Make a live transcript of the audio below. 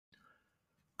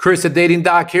Chris, the dating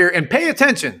doc here, and pay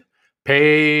attention.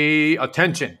 Pay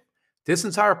attention. This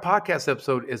entire podcast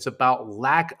episode is about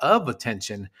lack of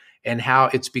attention and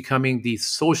how it's becoming the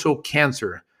social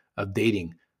cancer of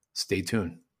dating. Stay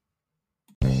tuned.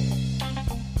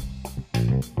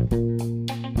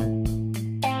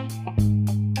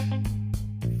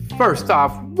 First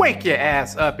off, wake your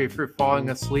ass up if you're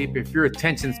falling asleep, if your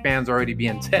attention span's already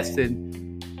being tested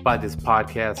by this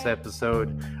podcast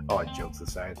episode. Oh, jokes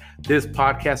aside, this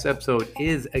podcast episode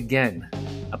is again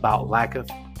about lack of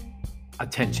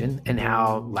attention and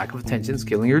how lack of attention is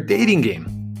killing your dating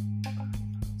game.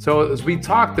 So as we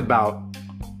talked about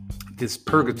this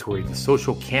purgatory, the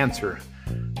social cancer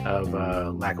of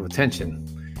lack of attention,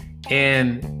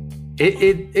 and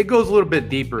it goes a little bit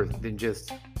deeper than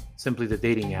just simply the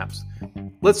dating apps.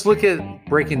 Let's look at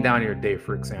breaking down your day,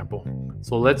 for example.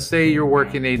 So let's say you're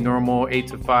working a normal 8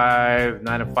 to 5,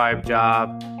 9 to 5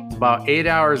 job. It's about 8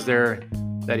 hours there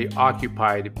that you're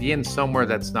occupied being somewhere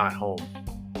that's not home.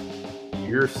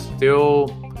 You're still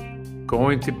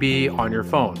going to be on your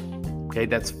phone. Okay,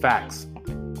 that's facts.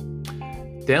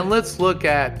 Then let's look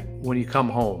at when you come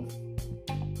home.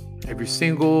 If you're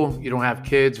single, you don't have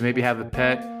kids, maybe have a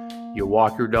pet, you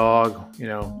walk your dog,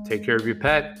 take care of your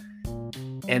pet,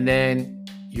 and then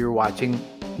you're watching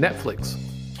Netflix.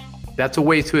 That's a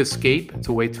way to escape. It's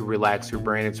a way to relax your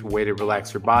brain. It's a way to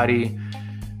relax your body.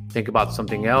 Think about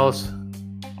something else.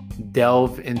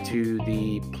 Delve into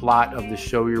the plot of the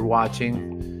show you're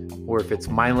watching. Or if it's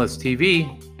mindless TV,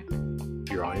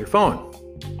 you're on your phone.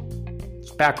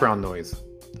 It's background noise.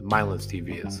 The mindless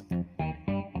TV is.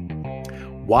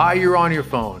 While you're on your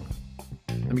phone,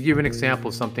 let me give you an example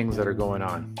of some things that are going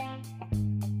on.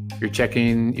 You're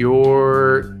checking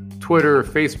your Twitter,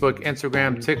 Facebook,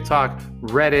 Instagram, TikTok,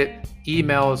 Reddit,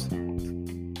 emails,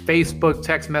 Facebook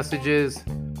text messages,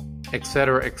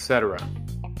 etc., etc.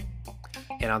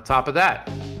 And on top of that,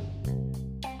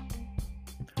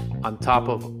 on top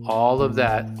of all of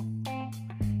that,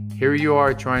 here you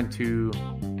are trying to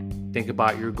think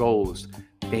about your goals,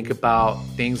 think about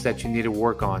things that you need to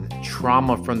work on,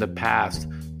 trauma from the past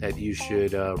that you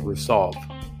should resolve.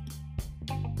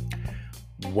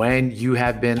 When you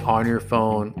have been on your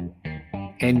phone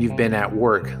and you've been at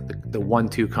work, the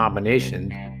 1-2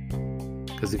 combination,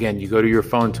 because again, you go to your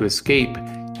phone to escape,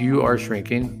 you are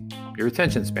shrinking your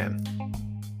attention span.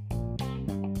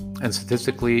 And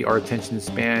statistically, our attention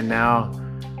span now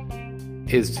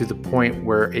is to the point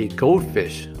where a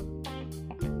goldfish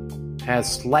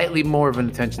has slightly more of an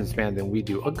attention span than we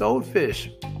do. A goldfish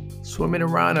swimming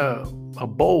around a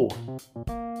bowl.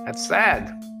 That's sad.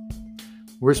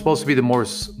 We're supposed to be the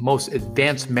most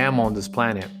advanced mammal on this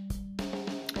planet.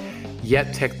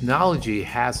 Yet technology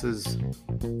has us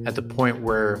at the point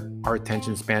where our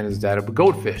attention span is that of a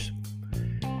goldfish.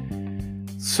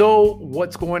 So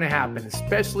what's going to happen,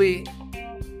 especially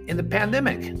in the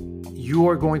pandemic? You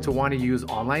are going to want to use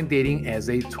online dating as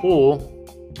a tool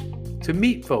to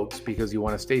meet folks because you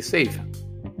want to stay safe.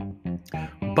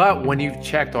 But when you've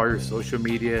checked all your social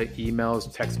media,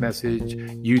 emails, text message,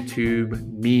 YouTube,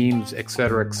 memes,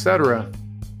 etc.,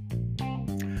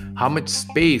 how much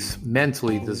space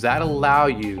mentally does that allow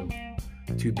you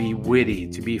to be witty,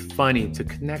 to be funny, to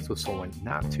connect with someone?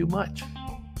 Not too much.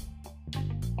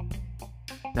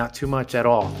 Not too much at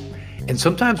all. And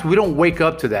sometimes we don't wake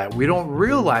up to that. We don't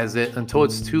realize it until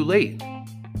it's too late.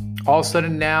 All of a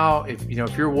sudden now, if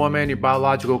you're a woman, your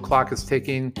biological clock is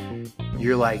ticking,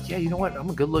 you're like, yeah, you know what?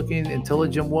 I'm a good-looking,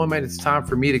 intelligent woman. It's time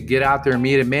for me to get out there and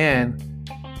meet a man.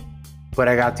 But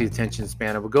I got the attention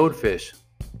span of a goldfish.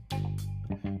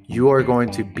 You are going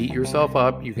to beat yourself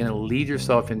up. You're going to lead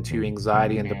yourself into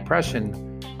anxiety and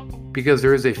depression because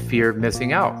there is a fear of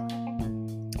missing out.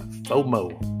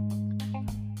 FOMO.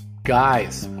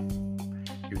 Guys,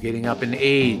 you're getting up in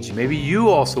age. Maybe you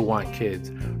also want kids,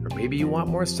 or maybe you want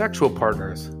more sexual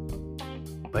partners.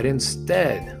 But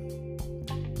instead,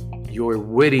 your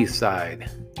witty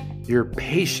side, your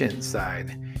patient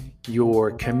side,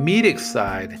 your comedic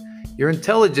side, your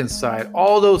intelligence side,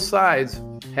 all those sides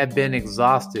have been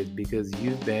exhausted because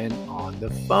you've been on the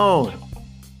phone.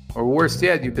 Or worse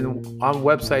yet, you've been on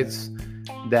websites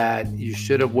that you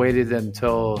should have waited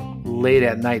until late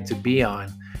at night to be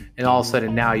on. And all of a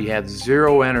sudden now you have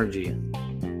zero energy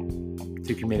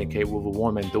to communicate with a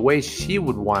woman the way she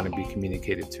would want to be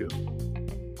communicated to.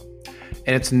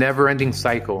 And it's a never-ending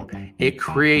cycle. It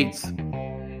creates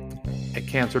a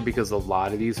cancer because a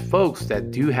lot of these folks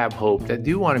that do have hope, that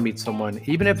do want to meet someone,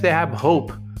 even if they have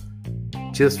hope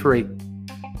just for a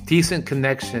decent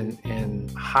connection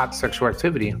and hot sexual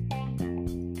activity,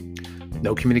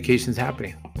 no communication is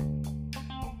happening.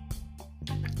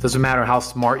 Doesn't matter how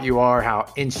smart you are,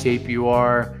 how in shape you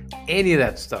are, any of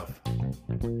that stuff.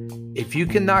 If you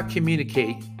cannot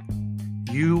communicate,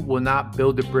 you will not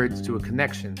build a bridge to a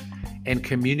connection. And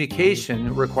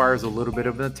communication requires a little bit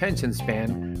of an attention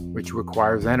span, which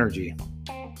requires energy.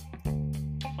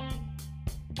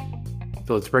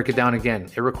 So let's break it down again.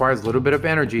 It requires a little bit of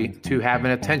energy to have an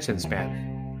attention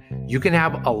span. You can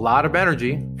have a lot of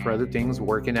energy for other things,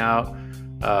 working out,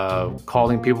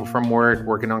 calling people from work,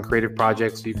 working on creative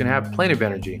projects. You can have plenty of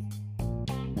energy.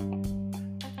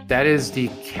 That is the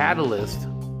catalyst,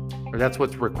 or that's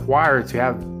what's required to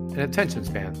have an attention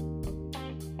span.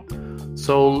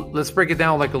 So let's break it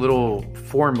down like a little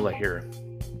formula here.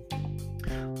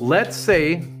 Let's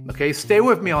say, okay, stay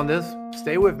with me on this.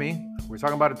 Stay with me. We're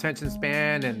talking about attention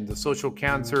span and the social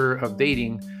cancer of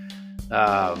dating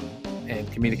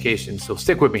and communication. So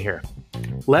stick with me here.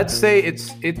 Let's say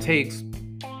it takes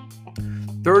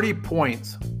 30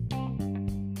 points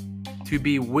to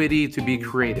be witty, to be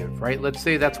creative, right? Let's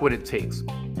say that's what it takes.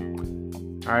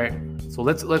 All right. So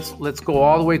let's go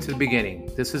all the way to the beginning.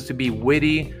 This is to be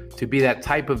witty, to be that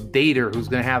type of dater who's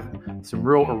going to have some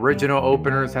real original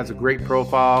openers, has a great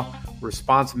profile,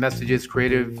 response messages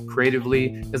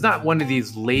creatively. It's not one of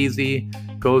these lazy,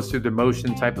 goes through the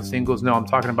motion type of singles. No, I'm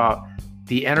talking about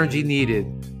the energy needed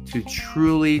to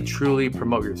truly, truly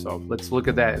promote yourself. Let's look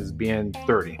at that as being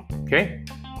 30, okay?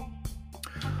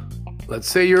 Let's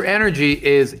say your energy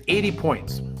is 80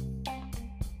 points.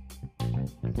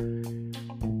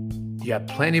 You have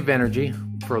plenty of energy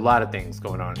for a lot of things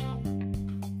going on.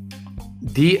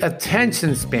 The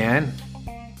attention span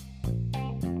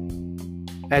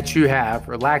that you have,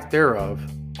 or lack thereof,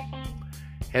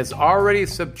 has already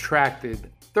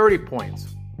subtracted 30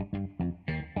 points.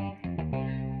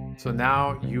 So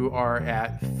now you are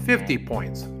at 50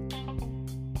 points.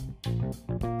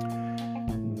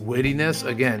 Wittiness,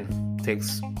 again,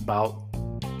 takes about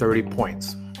 30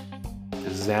 points.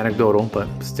 This is anecdotal, but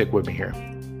stick with me here.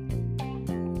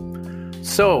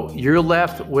 So you're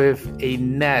left with a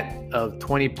net of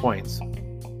 20 points.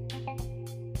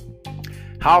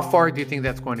 How far do you think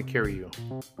that's going to carry you?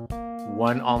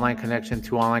 One online connection,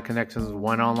 two online connections,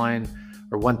 one online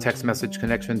or one text message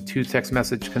connection, two text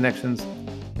message connections?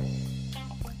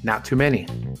 Not too many.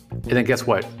 And then guess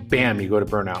what? Bam, you go to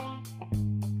burnout.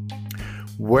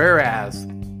 Whereas,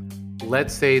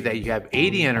 let's say that you have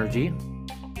 80 energy,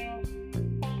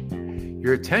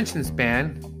 your attention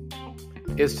span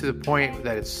is to the point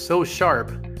that it's so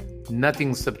sharp,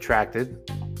 nothing's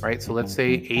subtracted, right? So let's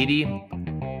say 80,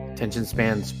 attention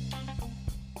span's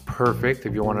perfect,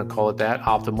 if you want to call it that,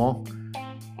 optimal.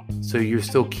 So you're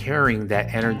still carrying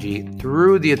that energy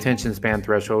through the attention span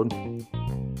threshold.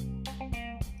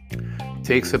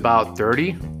 Takes about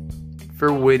 30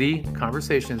 for witty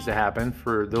conversations to happen,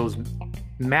 for those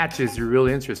matches you're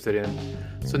really interested in.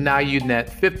 So now you net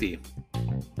 50.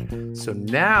 So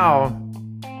now,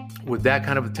 with that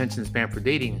kind of attention span for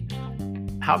dating,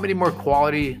 how many more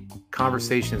quality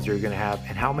conversations are you going to have,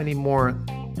 and how many more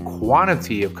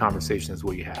quantity of conversations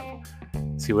will you have?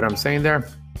 See what I'm saying there?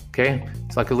 Okay,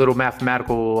 it's like a little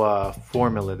mathematical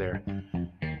formula there.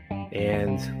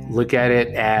 And look at it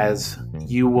as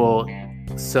you will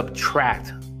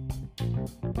subtract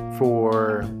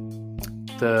for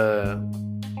the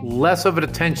less of an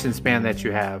attention span that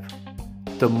you have,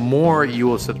 the more you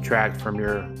will subtract from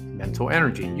your mental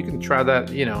energy. You can try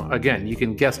that, again, you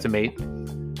can guesstimate.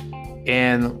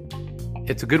 And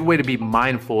it's a good way to be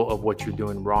mindful of what you're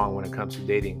doing wrong when it comes to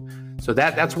dating. So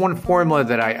that's one formula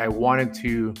that I wanted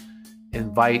to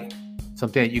invite,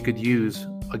 something that you could use.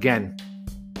 Again,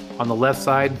 on the left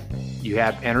side, you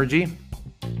have energy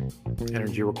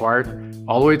required.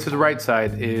 All the way to the right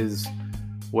side is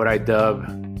what I dub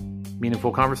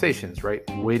meaningful conversations, right?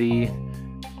 Witty,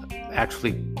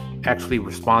 actually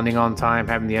responding on time,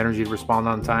 having the energy to respond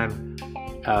on time,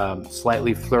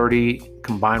 slightly flirty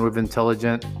combined with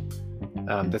intelligent.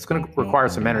 That's going to require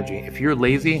some energy. If you're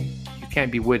lazy, you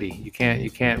can't be witty. You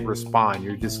can't respond.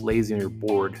 You're just lazy and you're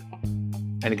bored.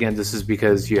 And again, this is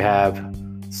because you have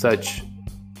such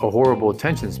a horrible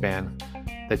attention span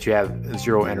that you have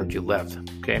zero energy left.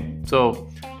 Okay, so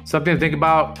something to think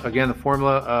about. Again, the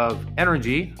formula of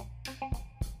energy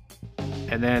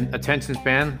and then attention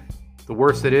span. The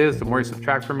worse it is, the more you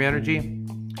subtract from your energy.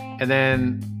 And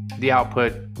then the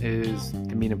output is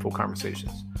the meaningful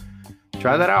conversations.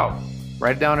 Try that out.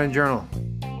 Write it down in a journal.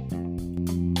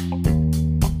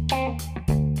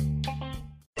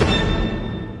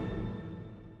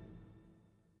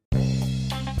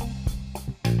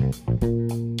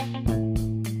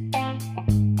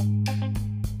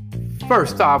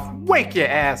 First off, wake your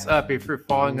ass up if you're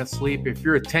falling asleep, if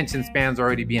your attention span's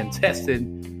already being tested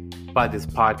by this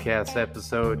podcast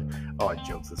episode. Oh,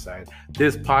 jokes aside,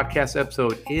 this podcast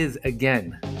episode is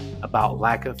again about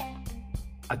lack of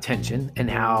attention and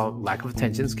how lack of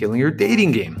attention is killing your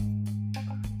dating game.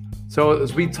 So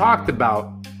as we talked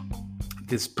about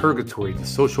this purgatory, the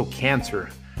social cancer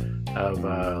of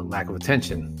lack of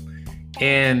attention,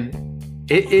 and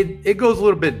it goes a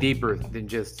little bit deeper than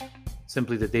just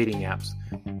simply the dating apps.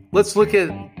 Let's look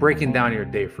at breaking down your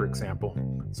day, for example.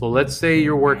 So let's say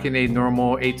you're working a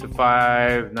normal 8 to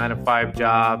 5, 9 to 5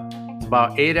 job. It's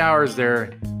about 8 hours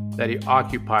there that you're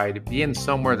occupied being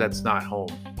somewhere that's not home.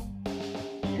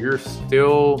 You're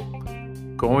still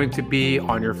going to be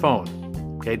on your phone.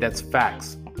 Okay, that's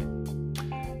facts.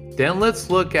 Then let's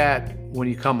look at when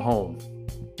you come home.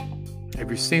 If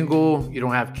you're single, you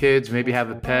don't have kids, maybe have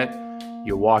a pet,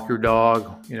 you walk your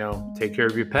dog, take care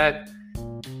of your pet,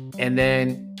 and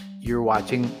then you're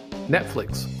watching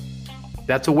Netflix.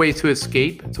 That's a way to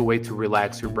escape. It's a way to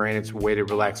relax your brain. It's a way to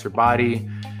relax your body.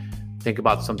 Think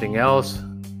about something else.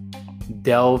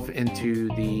 Delve into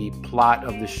the plot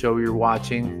of the show you're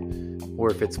watching.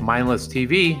 Or if it's mindless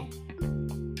TV,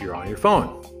 you're on your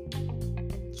phone.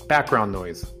 It's background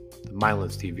noise. The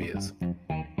mindless TV is.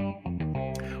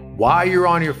 While you're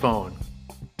on your phone,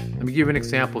 let me give you an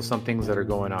example of some things that are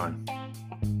going on.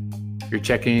 You're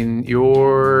checking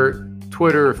your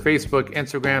Twitter, Facebook,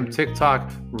 Instagram, TikTok,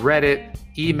 Reddit,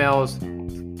 emails,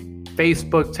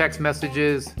 Facebook text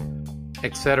messages,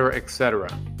 etc., etc.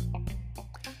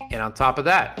 And on top of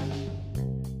that,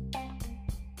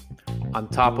 on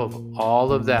top of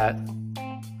all of that,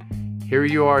 here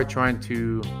you are trying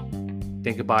to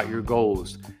think about your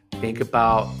goals. Think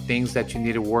about things that you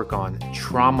need to work on,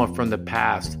 trauma from the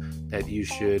past that you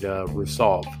should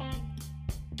resolve.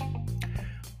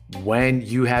 When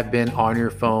you have been on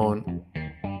your phone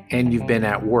and you've been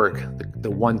at work, the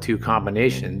 1-2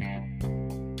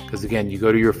 combination, because again, you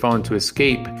go to your phone to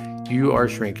escape, you are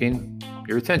shrinking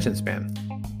your attention span.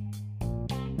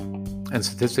 And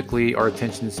statistically, our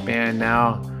attention span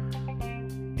now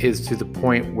is to the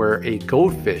point where a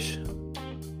goldfish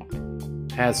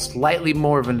has slightly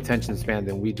more of an attention span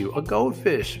than we do. A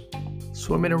goldfish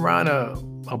swimming around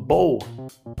a bowl.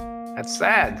 That's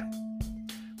sad.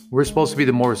 We're supposed to be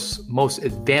the most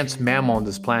advanced mammal on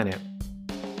this planet.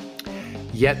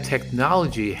 Yet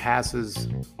technology has us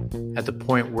at the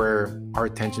point where our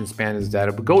attention span is that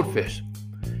of a goldfish.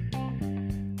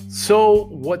 So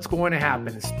what's going to happen,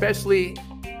 especially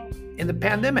in the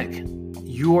pandemic?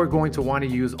 You are going to want to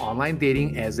use online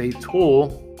dating as a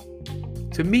tool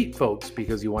to meet folks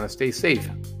because you want to stay safe.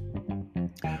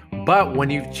 But when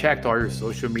you've checked all your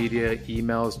social media,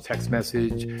 emails, text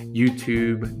message,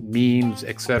 YouTube, memes,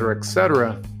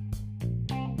 etc.,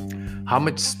 how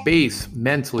much space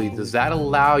mentally does that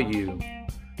allow you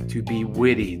to be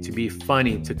witty, to be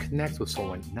funny, to connect with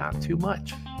someone? Not too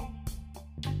much.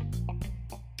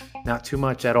 Not too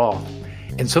much at all.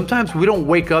 And sometimes we don't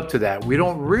wake up to that. We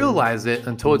don't realize it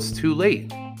until it's too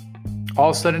late. All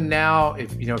of a sudden now,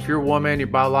 if you're a woman, your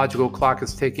biological clock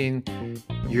is ticking,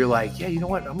 you're like, yeah, you know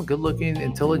what? I'm a good-looking,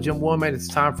 intelligent woman. It's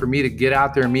time for me to get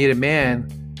out there and meet a man.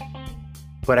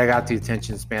 But I got the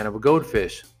attention span of a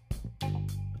goldfish.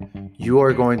 You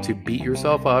are going to beat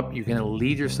yourself up. You're going to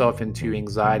lead yourself into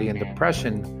anxiety and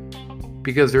depression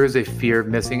because there is a fear of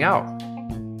missing out.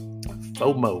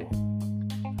 FOMO.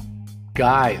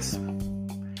 Guys,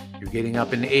 you're getting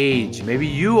up in age. Maybe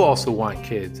you also want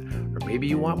kids, or maybe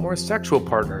you want more sexual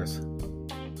partners.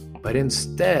 But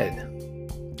instead,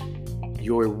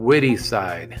 your witty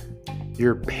side,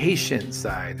 your patient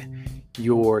side,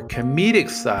 your comedic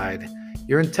side,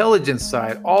 your intelligence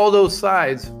side, all those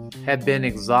sides have been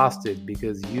exhausted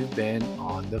because you've been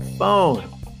on the phone.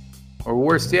 Or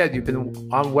worse yet, you've been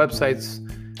on websites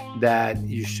that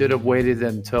you should have waited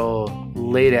until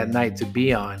late at night to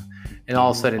be on. And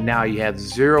all of a sudden now you have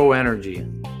zero energy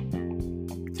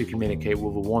to communicate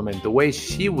with a woman the way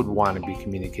she would want to be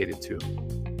communicated to.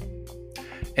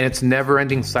 And it's a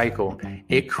never-ending cycle.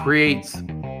 It creates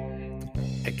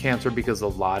a cancer because a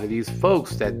lot of these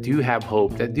folks that do have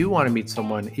hope, that do want to meet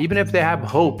someone, even if they have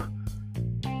hope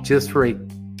just for a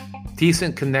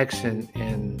decent connection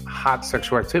and hot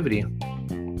sexual activity,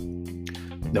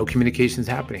 no communication is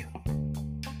happening.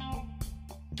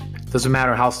 Doesn't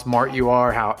matter how smart you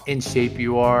are, how in shape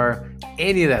you are,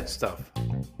 any of that stuff.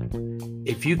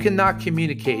 If you cannot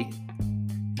communicate,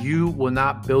 you will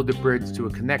not build a bridge to a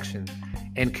connection.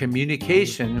 And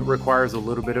communication requires a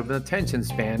little bit of an attention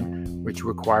span, which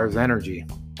requires energy.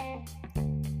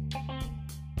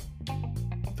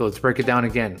 So let's break it down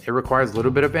again. It requires a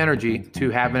little bit of energy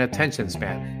to have an attention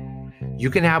span. You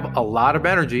can have a lot of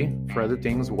energy for other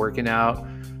things, working out,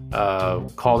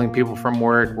 calling people from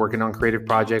work, working on creative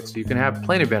projects. You can have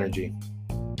plenty of energy.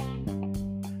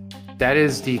 That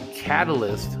is the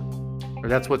catalyst, or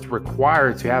that's what's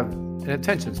required to have an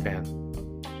attention span.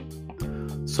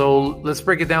 So let's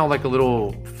break it down like a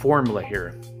little formula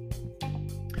here.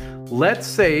 Let's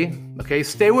say, okay,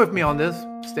 stay with me on this.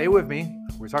 Stay with me.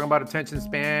 We're talking about attention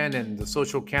span and the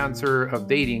social cancer of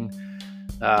dating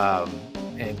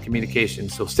and communication.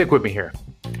 So stick with me here.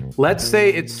 Let's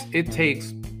say it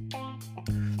takes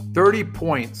 30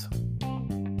 points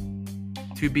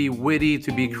to be witty,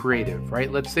 to be creative,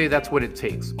 right? Let's say that's what it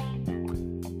takes.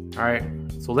 All right.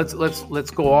 So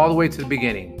let's go all the way to the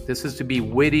beginning. This is to be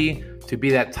witty, to be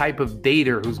that type of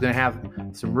dater who's going to have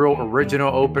some real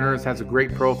original openers, has a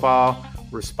great profile,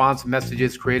 responds to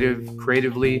messages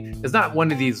creatively. It's not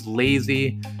one of these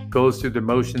lazy, goes through the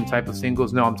motion type of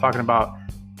singles. No, I'm talking about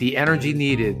the energy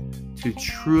needed to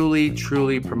truly,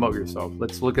 truly promote yourself.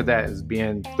 Let's look at that as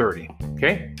being 30,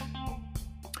 okay?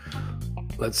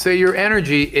 Let's say your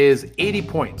energy is 80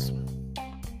 points.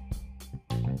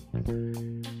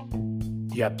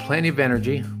 You got plenty of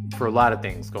energy for a lot of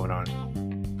things going on.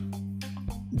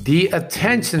 The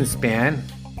attention span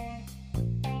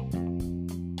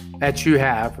that you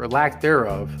have, or lack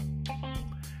thereof,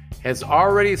 has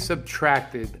already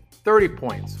subtracted 30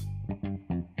 points.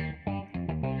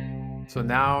 So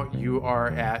now you are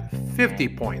at 50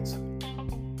 points.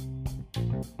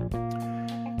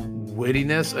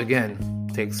 Wittiness, again,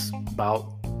 takes about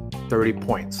 30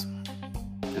 points.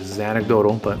 This is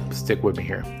anecdotal, but stick with me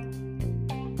here.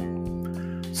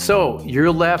 So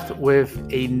you're left with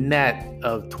a net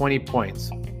of 20 points.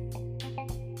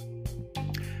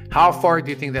 How far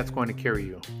do you think that's going to carry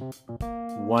you?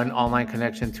 One online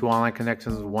connection, two online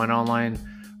connections, one online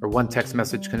or one text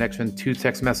message connection, two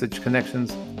text message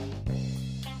connections?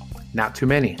 Not too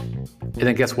many. And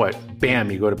then guess what?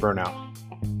 Bam, you go to burnout.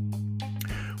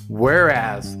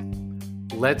 Whereas,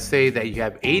 let's say that you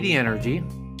have 80 energy,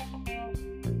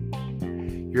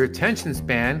 your attention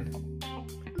span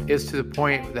is to the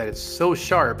point that it's so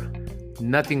sharp,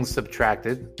 nothing's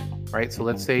subtracted, right? So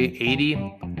let's say 80,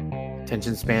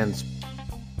 attention span's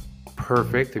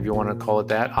perfect, if you want to call it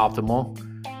that, optimal.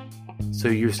 So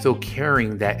you're still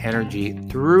carrying that energy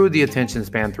through the attention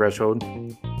span threshold.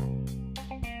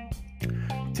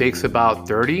 Takes about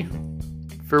 30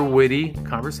 for witty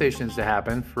conversations to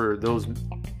happen, for those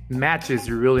matches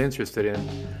you're really interested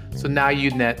in. So now you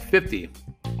net 50.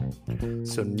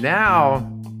 So now,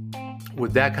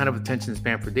 with that kind of attention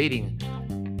span for dating,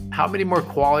 how many more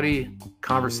quality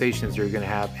conversations are you going to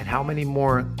have, and how many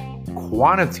more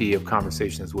quantity of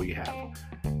conversations will you have?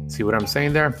 See what I'm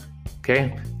saying there?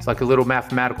 Okay, it's like a little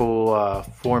mathematical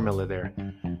formula there.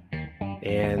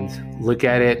 And look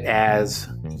at it as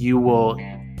you will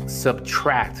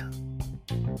subtract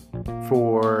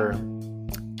for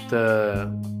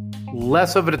the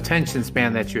less of an attention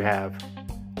span that you have,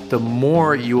 the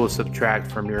more you will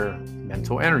subtract from your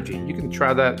mental energy. You can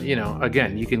try that,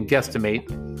 again, you can guesstimate.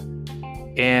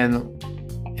 And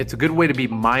it's a good way to be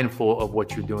mindful of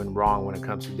what you're doing wrong when it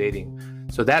comes to dating.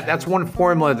 So that's one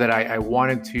formula that I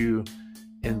wanted to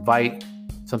invite,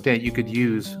 something that you could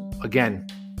use. Again,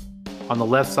 on the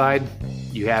left side,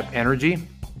 you have energy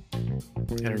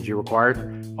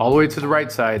required. All the way to the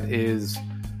right side is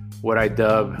what I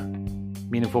dub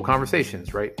meaningful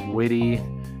conversations, right? Witty,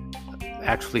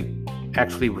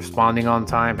 actually responding on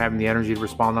time, having the energy to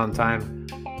respond on time,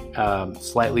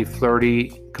 slightly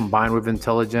flirty combined with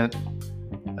intelligent.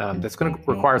 That's going to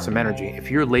require some energy.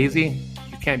 If you're lazy,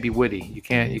 you can't be witty. You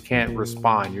can't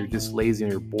respond. You're just lazy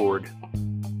and you're bored.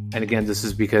 And again, this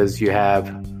is because you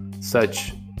have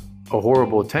such a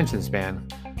horrible attention span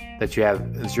that you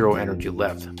have zero energy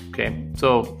left. Okay,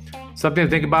 so something to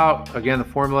think about. Again, the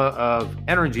formula of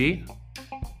energy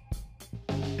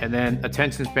and then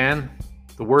attention span.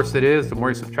 The worse it is, the more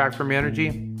you subtract from your energy.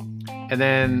 And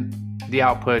then the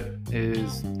output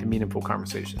is the meaningful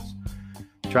conversations.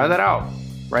 Try that out.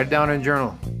 Write it down in a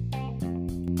journal.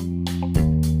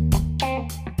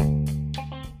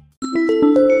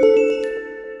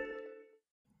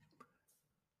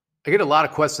 I get a lot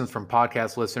of questions from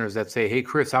podcast listeners that say, hey,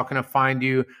 Chris, how can I find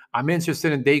you? I'm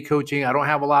interested in date coaching. I don't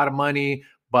have a lot of money,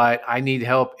 but I need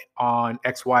help on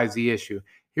XYZ issue.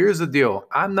 Here's the deal.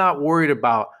 I'm not worried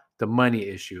about the money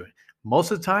issue.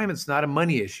 Most of the time, it's not a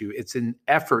money issue. It's an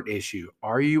effort issue.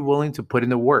 Are you willing to put in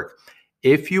the work?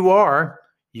 If you are,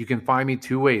 you can find me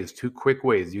two quick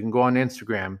ways. You can go on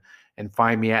Instagram and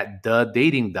find me at The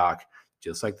Dating Doc,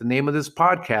 just like the name of this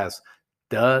podcast,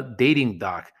 The Dating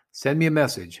Doc. Send me a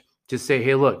message. Just say,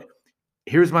 hey, look,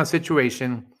 here's my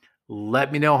situation.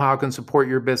 Let me know how I can support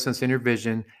your business and your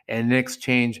vision. And in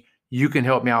exchange, you can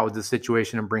help me out with this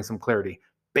situation and bring some clarity.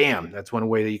 Bam, that's one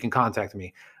way that you can contact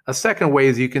me. A second way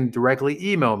is you can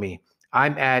directly email me.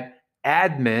 I'm at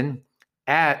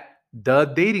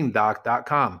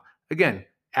admin@thedatingdoc.com. Again,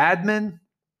 admin,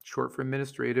 short for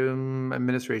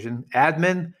administration,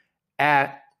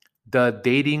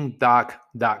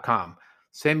 admin@thedatingdoc.com.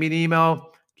 Send me an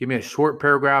email. Give me a short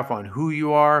paragraph on who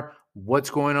you are, what's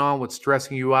going on, what's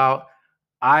stressing you out.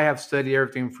 I have studied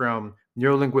everything from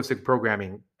neurolinguistic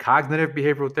programming, cognitive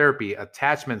behavioral therapy,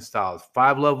 attachment styles,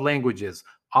 5 love languages,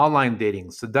 online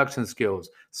dating, seduction skills,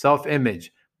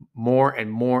 self-image, more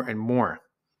and more and more.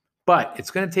 But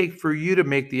it's going to take for you to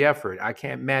make the effort. I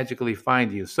can't magically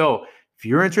find you. So if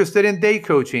you're interested in date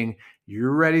coaching,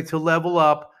 you're ready to level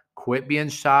up, quit being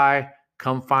shy,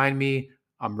 come find me.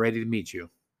 I'm ready to meet you.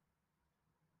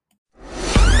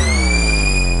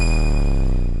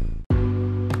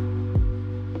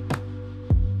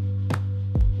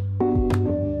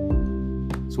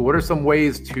 So what are some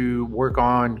ways to work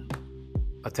on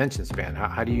attention span?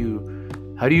 How do you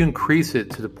increase it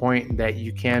to the point that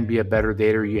you can be a better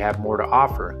dater, you have more to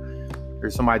offer?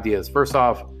 Here's some ideas. First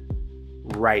off,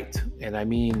 write. And I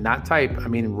mean not type, I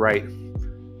mean write.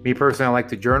 Me personally, I like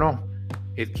to journal.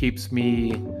 It keeps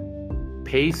me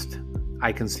paced.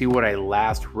 I can see what I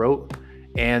last wrote.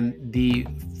 And the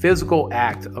physical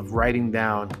act of writing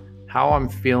down how I'm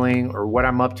feeling or what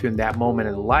I'm up to in that moment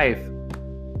in life,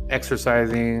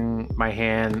 exercising my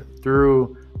hand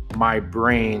through my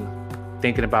brain,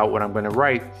 thinking about what I'm going to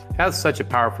write, has such a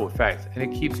powerful effect, and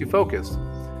it keeps you focused.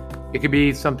 It could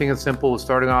be something as simple as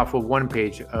starting off with 1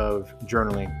 page of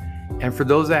journaling. And for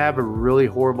those that have a really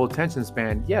horrible attention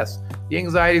span, yes, the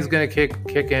anxiety is going to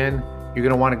kick in. You're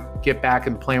going to want to get back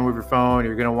and playing with your phone.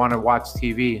 You're going to want to watch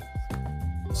TV.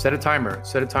 Set a timer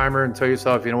and tell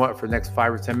yourself, you know what, for the next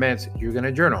 5 or 10 minutes, you're going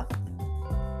to journal.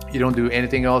 You don't do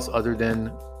anything else other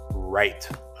than write.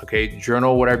 Okay,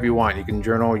 journal whatever you want. You can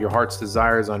journal your heart's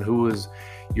desires on who was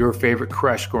your favorite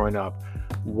crush growing up,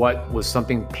 what was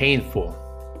something painful.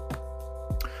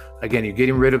 Again, you're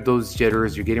getting rid of those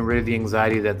jitters. You're getting rid of the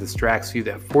anxiety that distracts you,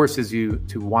 that forces you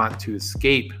to want to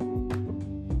escape.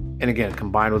 And again,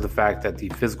 combined with the fact that the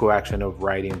physical action of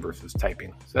writing versus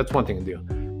typing. So that's one thing to do.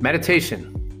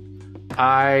 Meditation.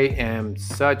 I am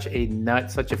such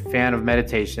a fan of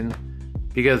meditation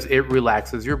because it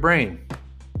relaxes your brain.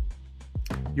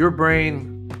 Your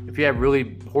brain, if you have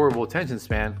really horrible attention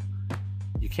span,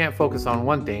 you can't focus on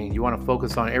one thing. You want to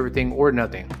focus on everything or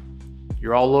nothing.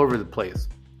 You're all over the place.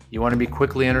 You want to be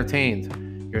quickly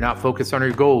entertained. You're not focused on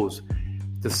your goals.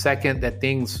 The second that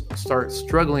things start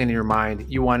struggling in your mind,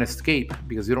 you want to escape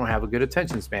because you don't have a good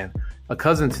attention span. A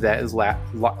cousin to that is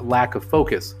lack of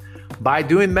focus. By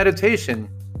doing meditation,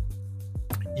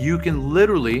 you can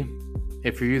literally,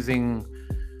 if you're using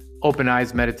open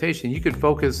eyes meditation, you could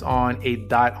focus on a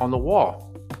dot on the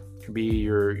wall. It could be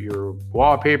your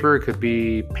wallpaper, it could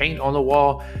be paint on the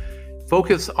wall.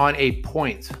 Focus on a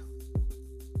point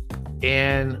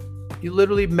and you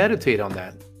literally meditate on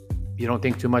that. You don't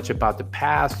think too much about the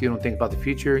past, you don't think about the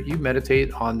future, you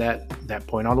meditate on that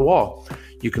point on the wall.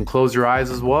 You can close your eyes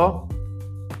as well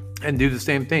and do the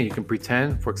same thing. You can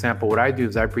pretend, for example, what I do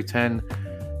is I pretend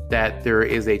that there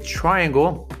is a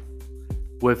triangle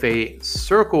with a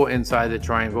circle inside the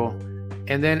triangle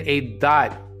and then a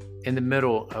dot in the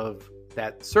middle of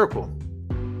that circle.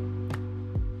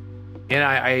 And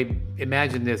I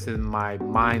imagine this in my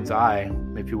mind's eye,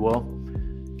 if you will.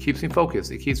 Keeps me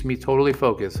focused. It keeps me totally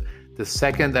focused. The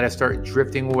second that I start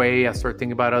drifting away, I start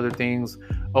thinking about other things.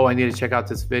 Oh, I need to check out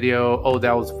this video. Oh,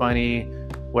 that was funny.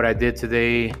 What I did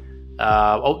today.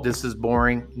 Oh, this is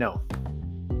boring. No.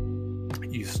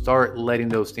 You start letting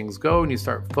those things go and you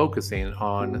start focusing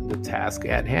on the task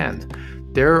at hand.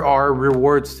 There are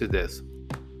rewards to this.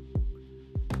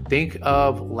 Think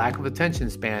of lack of attention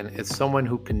span as someone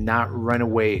who cannot run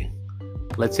away.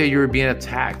 Let's say you're being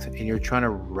attacked and you're trying to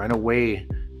run away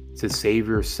to save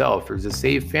yourself or to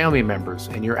save family members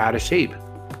and you're out of shape.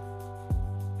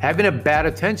 Having a bad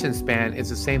attention span is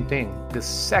the same thing. The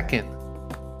second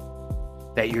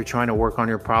that you're trying to work on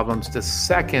your problems, the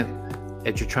second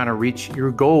that you're trying to reach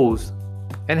your goals,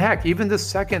 and heck, even the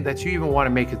second that you even want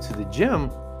to make it to the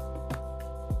gym,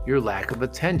 your lack of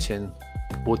attention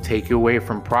will take you away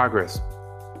from progress.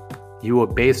 You will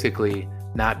basically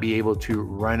not be able to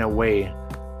run away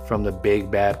from the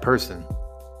big bad person,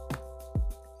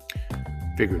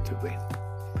 figuratively.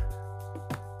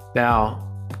 Now,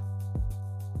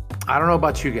 I don't know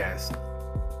about you guys,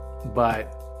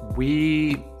 but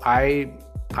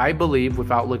I believe,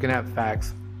 without looking at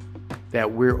facts,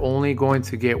 that we're only going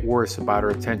to get worse about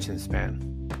our attention span.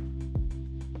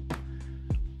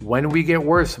 When we get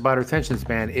worse about our attention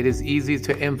span, it is easy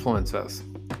to influence us.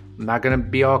 I'm not going to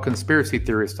be all conspiracy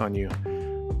theorist on you,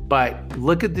 but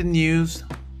look at the news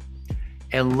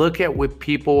and look at what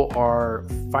people are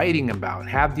fighting about,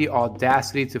 have the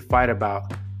audacity to fight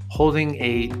about holding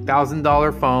a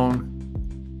 $1,000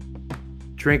 phone,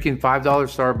 drinking $5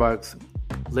 Starbucks,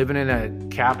 living in a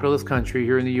capitalist country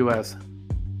here in the US,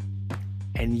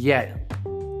 and yet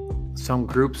some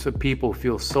groups of people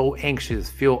feel so anxious,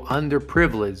 feel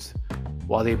underprivileged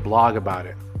while they blog about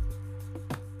it.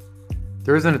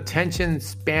 There's an attention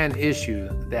span issue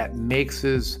that makes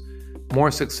us more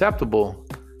susceptible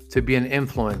to being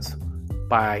influenced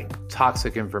by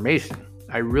toxic information.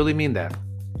 I really mean that.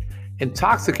 And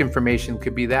toxic information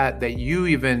could be that you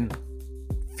even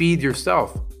feed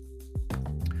yourself.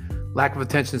 Lack of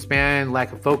attention span,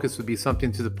 lack of focus would be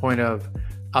something to the point of,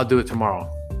 I'll do it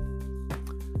tomorrow.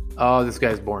 Oh, this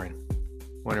guy's boring.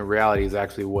 When in reality is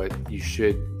actually what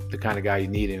the kind of guy you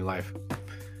need in your life.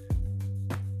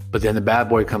 But then the bad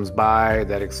boy comes by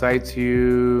that excites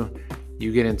you.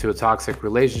 You get into a toxic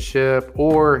relationship,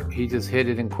 or he just hit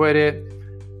it and quit it.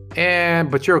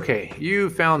 But you're okay. You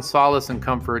found solace and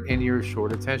comfort in your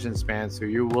short attention span, so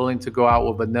you're willing to go out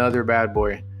with another bad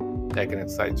boy that can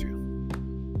excite you.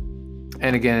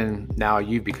 And again, now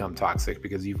you've become toxic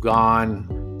because you've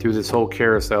gone through this whole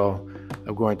carousel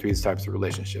of going through these types of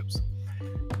relationships.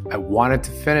 I wanted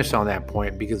to finish on that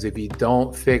point because if you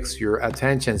don't fix your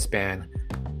attention span,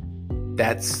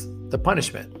 that's the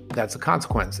punishment. That's the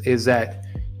consequence, is that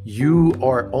you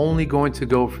are only going to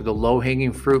go for the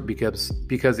low-hanging fruit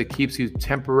because it keeps you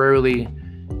temporarily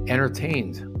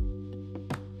entertained.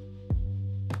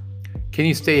 Can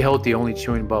you stay healthy only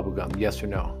chewing bubblegum? Yes or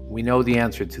no? We know the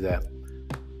answer to that.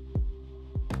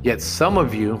 Yet some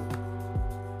of you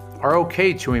are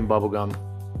okay chewing bubblegum,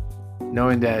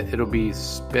 knowing that it'll be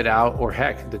spit out, or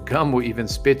heck, the gum will even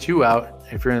spit you out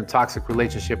if you're in a toxic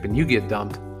relationship and you get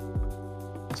dumped.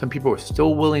 Some people are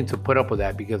still willing to put up with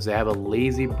that because they have a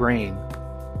lazy brain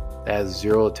that has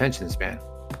zero attention span.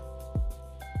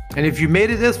 And if you made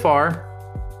it this far,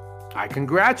 I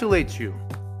congratulate you.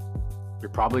 You're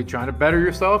probably trying to better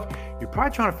yourself. You're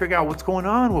probably trying to figure out what's going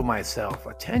on with myself.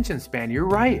 Attention span, you're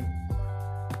right.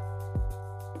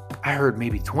 I heard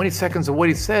maybe 20 seconds of what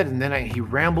he said, and then he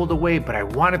rambled away, but I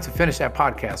wanted to finish that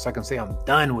podcast so I can say I'm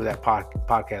done with that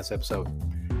podcast episode.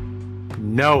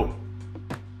 No.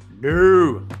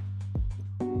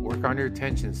 Work on your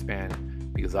attention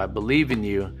span because I believe in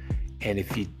you. And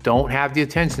if you don't have the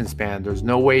attention span, there's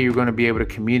no way you're going to be able to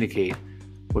communicate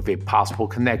with a possible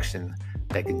connection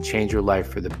that can change your life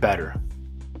for the better.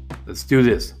 Let's do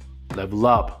this. Level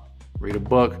up. Read a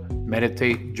book.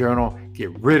 Meditate. Journal. Get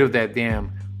rid of that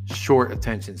damn short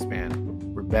attention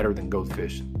span. We're better than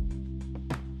goldfish.